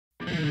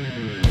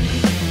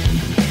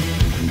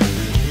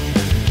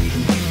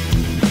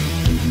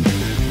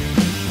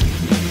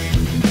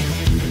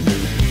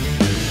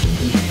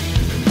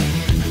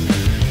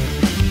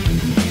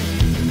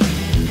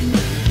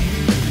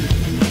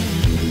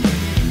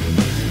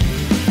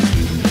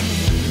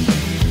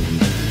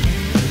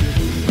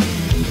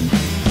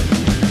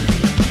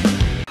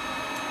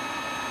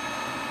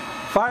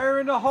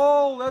the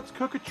hole. Let's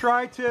cook a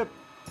tri-tip.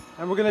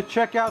 And we're going to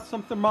check out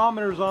some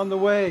thermometers on the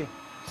way.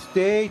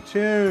 Stay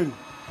tuned.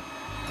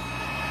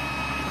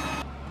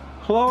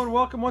 Hello and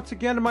welcome once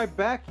again to my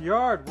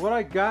backyard. What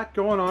I got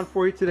going on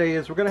for you today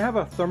is we're going to have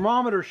a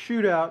thermometer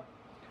shootout.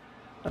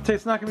 I'll tell you,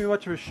 it's not going to be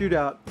much of a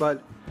shootout,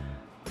 but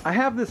I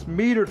have this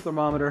Meater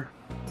thermometer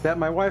that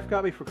my wife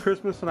got me for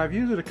Christmas, and I've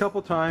used it a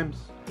couple times.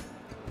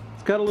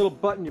 It's got a little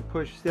button you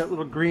push. See that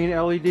little green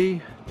LED?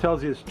 It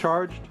tells you it's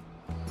charged.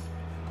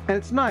 And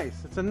it's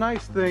nice. It's a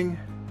nice thing.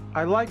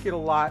 I like it a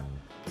lot.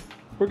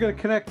 We're going to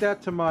connect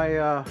that to my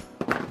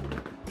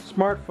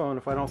smartphone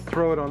if I don't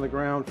throw it on the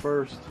ground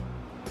first.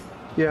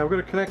 Yeah, we're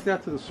going to connect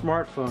that to the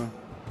smartphone.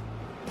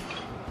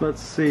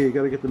 Let's see.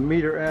 Got to get the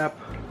Meater app.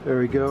 There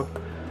we go.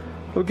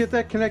 We'll get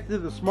that connected to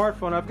the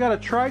smartphone. I've got a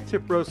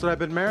tri-tip roast that I've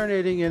been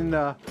marinating in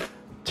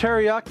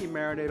teriyaki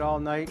marinade all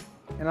night,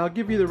 and I'll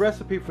give you the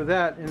recipe for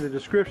that in the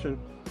description.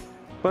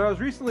 But I was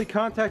recently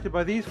contacted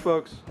by these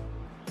folks,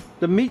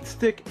 the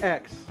Meatstick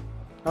X.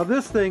 Now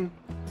this thing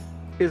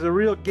is a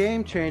real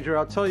game changer.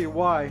 I'll tell you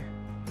why.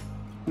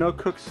 No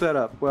cook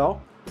setup.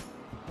 Well,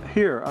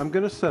 here, I'm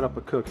going to set up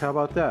a cook. How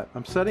about that?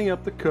 I'm setting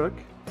up the cook.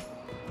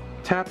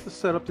 Tap to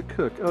set up the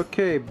cook.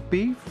 Okay,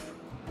 beef.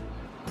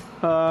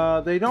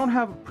 They don't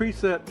have a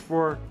preset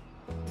for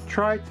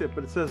tri-tip,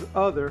 but it says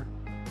other.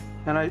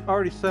 And I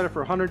already set it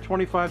for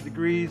 125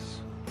 degrees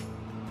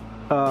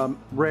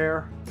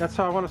rare. That's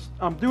how I want to.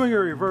 I'm doing a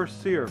reverse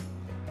sear.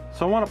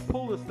 So I want to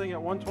pull this thing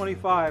at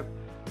 125,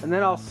 and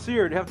then I'll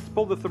sear it. You have to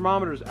pull the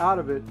thermometers out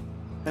of it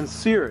and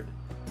sear it.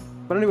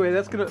 But anyway,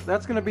 that's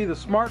gonna be the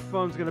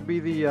smartphone's gonna be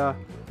the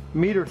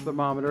Meater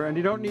thermometer, and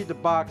you don't need the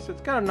box.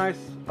 It's got a nice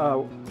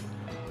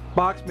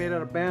box made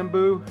out of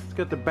bamboo. It's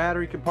got the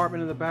battery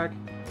compartment in the back,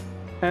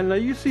 and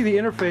you see the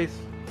interface.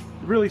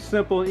 Really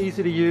simple and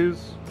easy to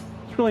use.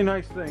 It's a really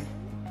nice thing.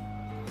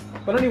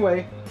 But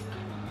anyway,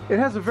 it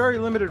has a very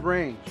limited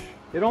range.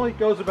 It only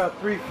goes about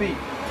 3 feet.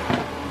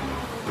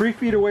 3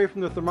 feet away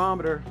from the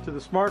thermometer to the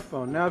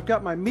smartphone. Now I've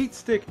got my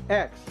Meatstick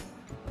X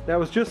that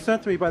was just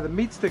sent to me by the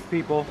Meatstick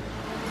people.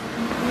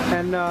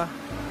 And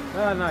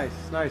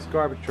nice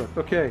garbage truck.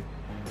 Okay.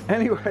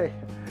 Anyway,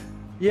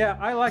 yeah,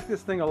 I like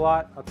this thing a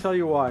lot. I'll tell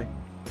you why.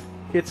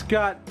 It's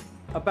got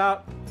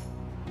about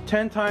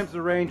 10 times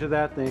the range of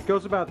that thing. It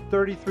goes about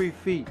 33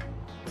 feet.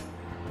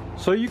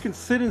 So you can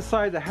sit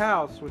inside the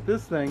house with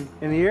this thing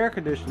in the air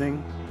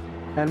conditioning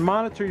and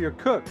monitor your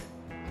cook.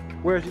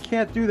 Whereas you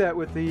can't do that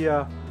with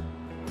the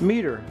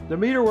Meater. The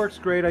Meater works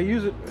great. I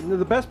use it.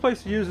 The best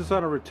place to use this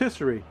on a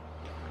rotisserie.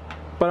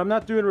 But I'm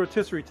not doing a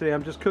rotisserie today.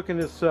 I'm just cooking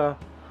this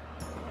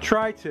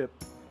tri-tip.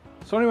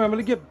 So anyway, I'm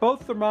going to get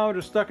both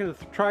thermometers stuck in the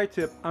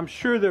tri-tip. I'm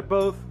sure they're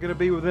both going to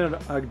be within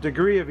a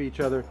degree of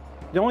each other.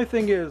 The only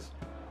thing is,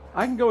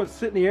 I can go and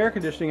sit in the air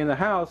conditioning in the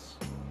house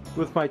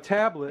with my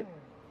tablet,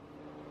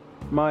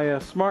 my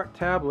smart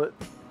tablet,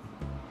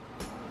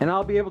 and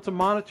I'll be able to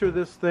monitor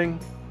this thing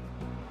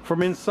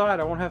from inside.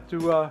 I won't have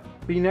to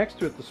be next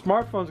to it. The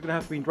smartphone's going to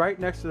have to be right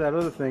next to that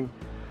other thing,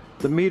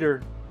 the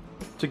Meater,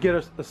 to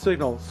get a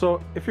signal.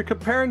 So if you're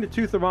comparing the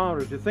two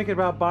thermometers, you're thinking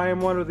about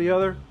buying one or the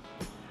other,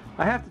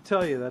 I have to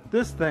tell you that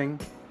this thing,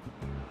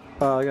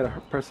 I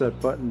gotta press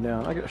that button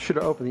down. I should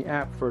have opened the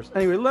app first.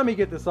 Anyway, let me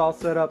get this all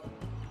set up.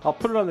 I'll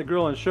put it on the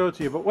grill and show it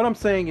to you. But what I'm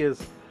saying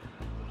is,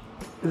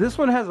 this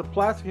one has a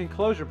plastic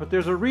enclosure, but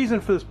there's a reason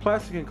for this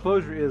plastic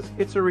enclosure. Is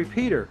it's a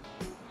repeater.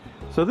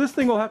 So this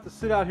thing will have to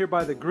sit out here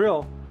by the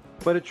grill,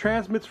 but it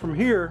transmits from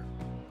here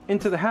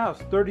into the house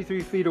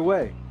 33 feet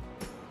away.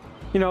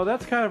 You know,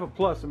 that's kind of a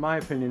plus in my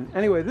opinion.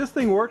 Anyway, this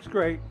thing works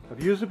great.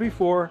 I've used it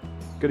before,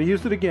 gonna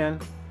use it again.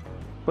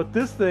 But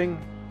this thing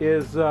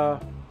is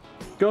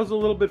goes a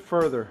little bit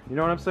further. You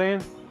know what I'm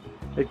saying?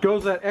 It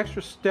goes that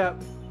extra step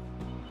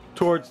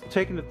towards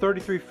taking the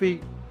 33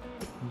 feet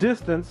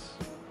distance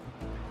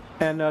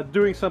and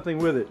doing something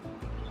with it.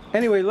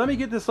 Anyway, let me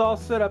get this all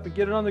set up and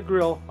get it on the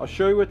grill. I'll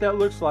show you what that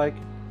looks like,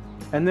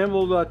 and then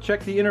we'll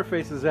check the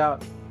interfaces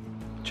out,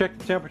 check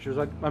the temperatures.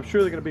 I'm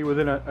sure they're going to be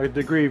within a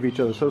degree of each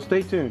other, so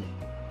stay tuned.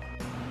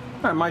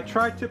 Alright, my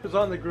tri-tip is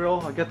on the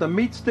grill. I got the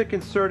meat stick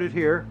inserted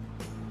here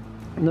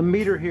and the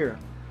Meater here.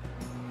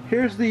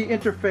 Here's the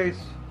interface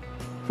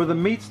for the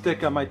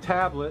Meatstick on my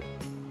tablet.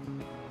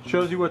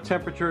 Shows you what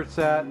temperature it's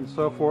at and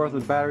so forth,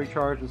 and battery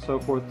charge and so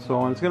forth and so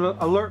on. It's going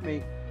to alert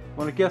me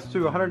when it gets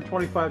to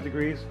 125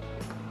 degrees.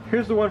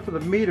 Here's the one for the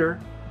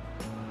Meater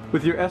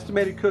with your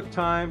estimated cook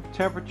time,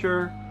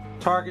 temperature,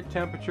 target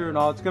temperature and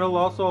all. It's going to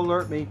also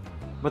alert me,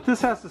 but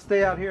this has to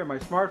stay out here, my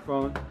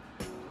smartphone.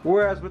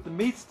 Whereas with the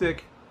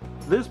Meatstick,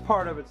 this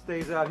part of it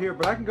stays out here,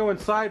 but I can go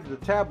inside the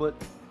tablet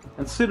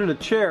and sit in a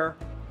chair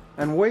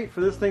and wait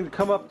for this thing to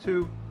come up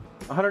to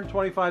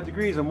 125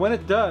 degrees, and when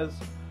it does,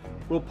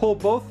 we'll pull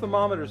both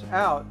thermometers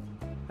out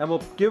and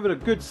we'll give it a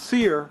good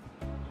sear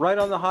right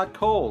on the hot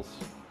coals,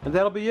 and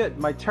that'll be it.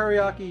 My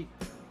teriyaki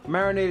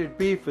marinated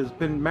beef has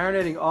been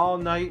marinating all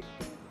night.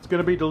 It's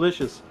going to be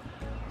delicious.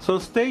 So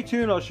stay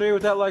tuned. I'll show you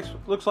what that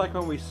looks like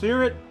when we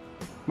sear it,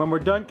 when we're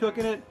done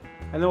cooking it,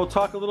 and then we'll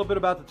talk a little bit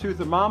about the two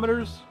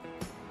thermometers,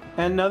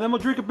 and then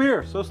we'll drink a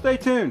beer. So stay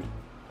tuned.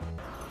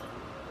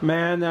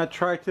 Man, that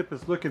tri-tip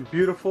is looking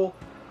beautiful.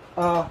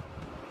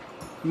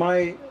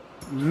 My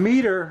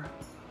meter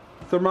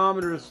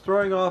thermometer is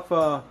throwing off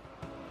a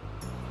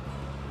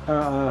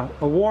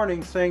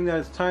warning saying that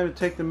it's time to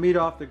take the meat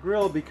off the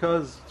grill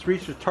because it's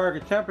reached its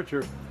target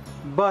temperature.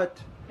 But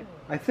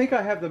I think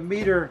I have the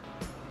meter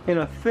in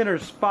a thinner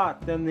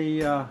spot than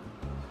the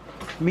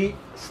meat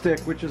stick,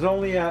 which is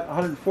only at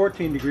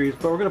 114 degrees.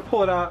 But we're going to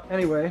pull it out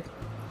anyway.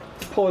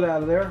 Pull it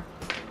out of there.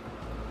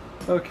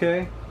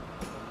 Okay.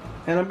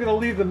 And I'm going to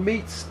leave the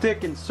meat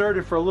stick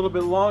inserted for a little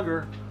bit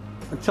longer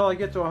until I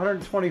get to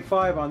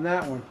 125 on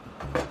that one.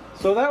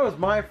 So that was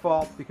my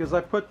fault because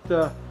I put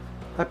the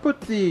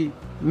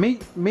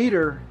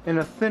meter in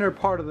a thinner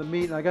part of the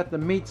meat and I got the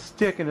meat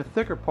stick in a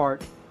thicker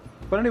part.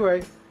 But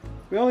anyway,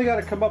 we only got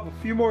to come up a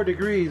few more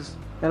degrees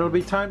and it'll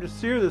be time to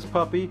sear this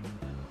puppy,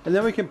 and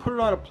then we can put it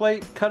on a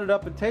plate, cut it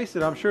up and taste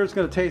it. I'm sure it's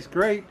going to taste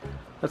great.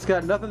 That's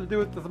got nothing to do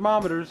with the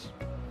thermometers.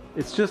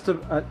 It's just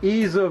an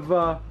ease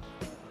of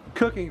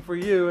cooking for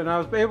you, and I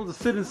was able to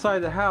sit inside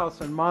the house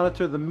and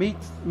monitor the meat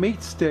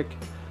stick,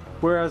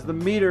 whereas the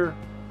meter,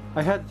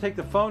 I had to take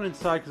the phone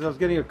inside because I was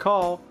getting a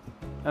call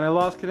and I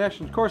lost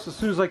connection. Of course, as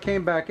soon as I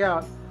came back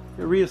out,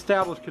 it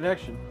reestablished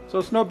connection, so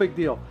it's no big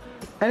deal.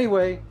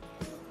 Anyway,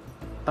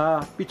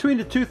 between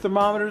the two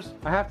thermometers,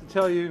 I have to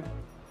tell you,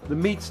 the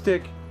meat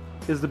stick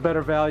is the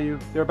better value.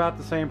 They're about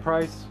the same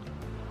price,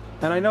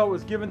 and I know it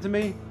was given to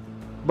me,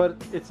 but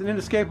it's an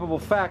inescapable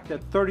fact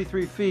that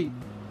 33 feet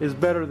is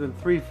better than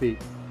 3 feet.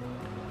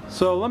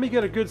 So let me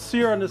get a good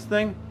sear on this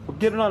thing. We'll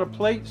get it on a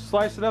plate,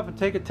 slice it up, and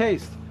take a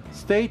taste.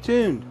 Stay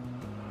tuned.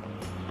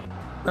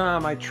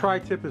 My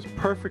tri-tip is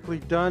perfectly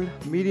done.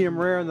 Medium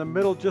rare in the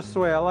middle, just the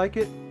way I like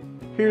it.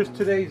 Here's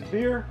today's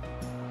beer.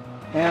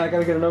 And I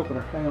gotta get an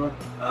opener. Hang on.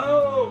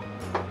 Oh!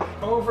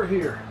 Over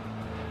here.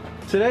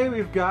 Today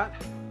we've got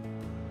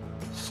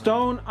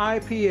Stone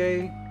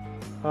IPA,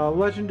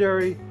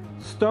 legendary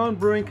Stone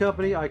Brewing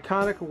Company,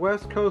 iconic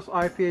West Coast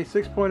IPA,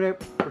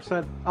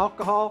 6.8%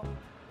 alcohol,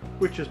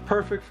 which is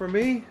perfect for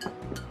me.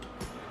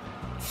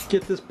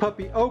 Get this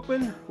puppy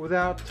open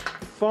without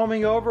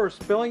foaming over or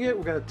spilling it.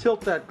 We're going to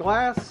tilt that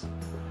glass.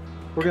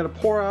 We're going to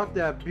pour out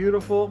that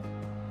beautiful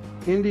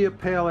India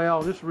Pale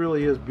Ale. This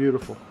really is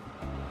beautiful.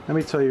 Let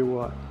me tell you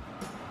what.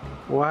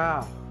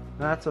 Wow,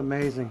 that's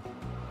amazing.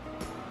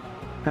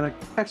 And an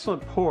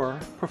excellent pour,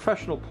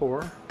 professional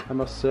pour, I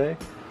must say.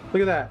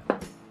 Look at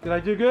that. Did I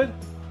do good?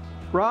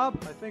 Rob?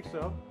 I think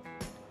so.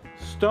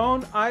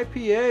 Stone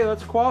IPA.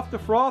 Let's quaff the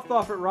froth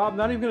off it, Rob.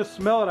 Not even going to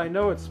smell it. I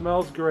know it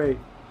smells great.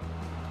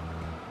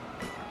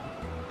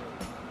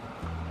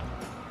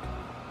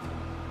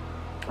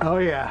 Oh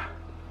yeah.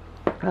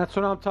 That's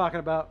what I'm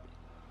talking about.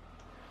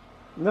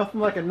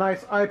 Nothing like a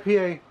nice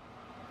IPA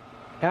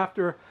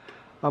after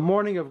a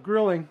morning of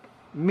grilling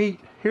meat.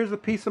 Here's a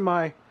piece of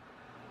my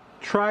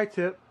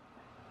tri-tip.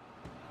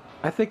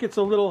 I think it's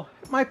a little,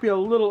 it might be a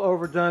little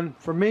overdone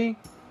for me,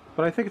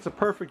 but I think it's a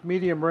perfect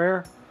medium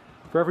rare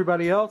for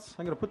everybody else.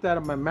 I'm going to put that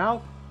in my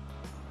mouth.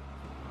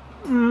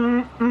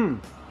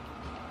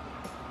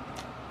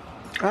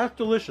 That's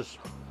delicious.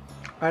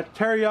 That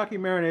teriyaki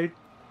marinade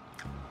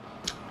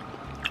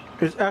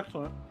is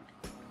excellent.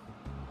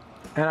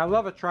 And I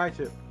love a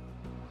tri-tip.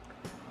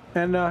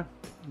 And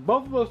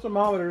both of those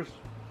thermometers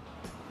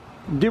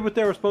did what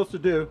they were supposed to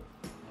do.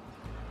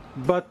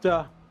 But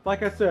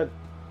like I said,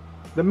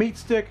 the meat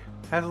stick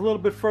has a little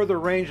bit further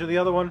range than the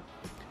other one.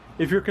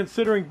 If you're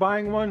considering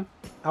buying one,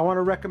 I want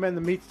to recommend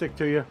the meat stick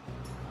to you.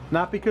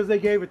 Not because they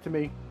gave it to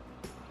me,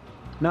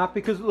 not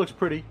because it looks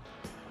pretty,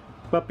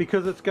 but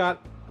because it's got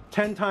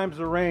 10 times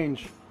the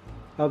range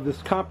of this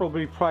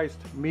comparably priced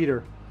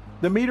meter.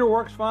 The meter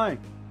works fine,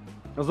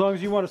 as long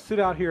as you want to sit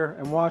out here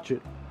and watch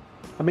it.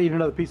 Let me eat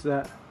another piece of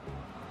that.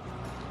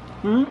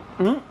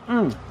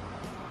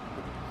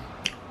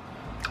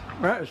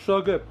 That is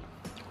so good.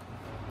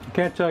 I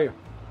can't tell you.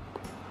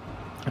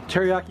 A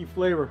teriyaki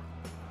flavor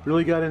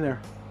really got in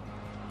there.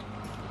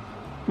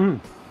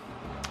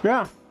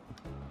 Yeah.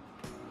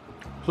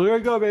 So there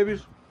you go,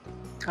 babies.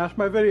 That's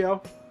my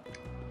video.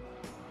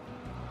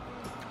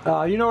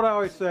 You know what I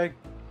always say.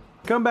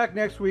 Come back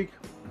next week.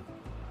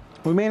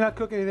 We may not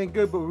cook anything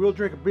good, but we will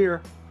drink a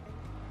beer.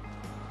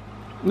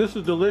 This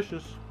is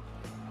delicious.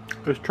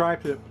 This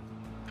tri-tip.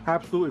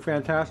 Absolutely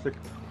fantastic.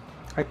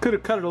 I could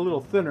have cut it a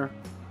little thinner,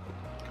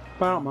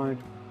 but I don't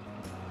mind.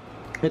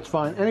 It's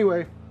fine.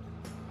 Anyway,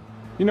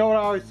 you know what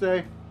I always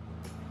say.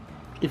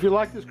 If you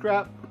like this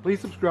crap, please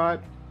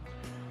subscribe.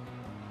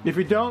 If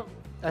you don't,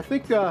 I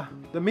think the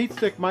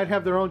Meatstick might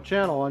have their own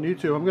channel on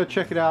YouTube. I'm going to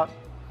check it out.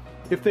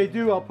 If they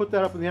do, I'll put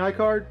that up in the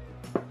iCard.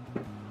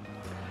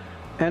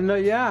 And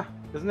yeah,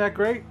 isn't that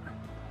great?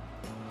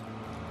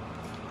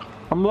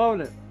 I'm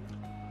loving it.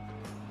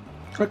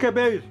 Okay,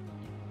 babies.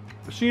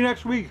 See you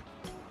next week.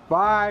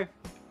 Bye.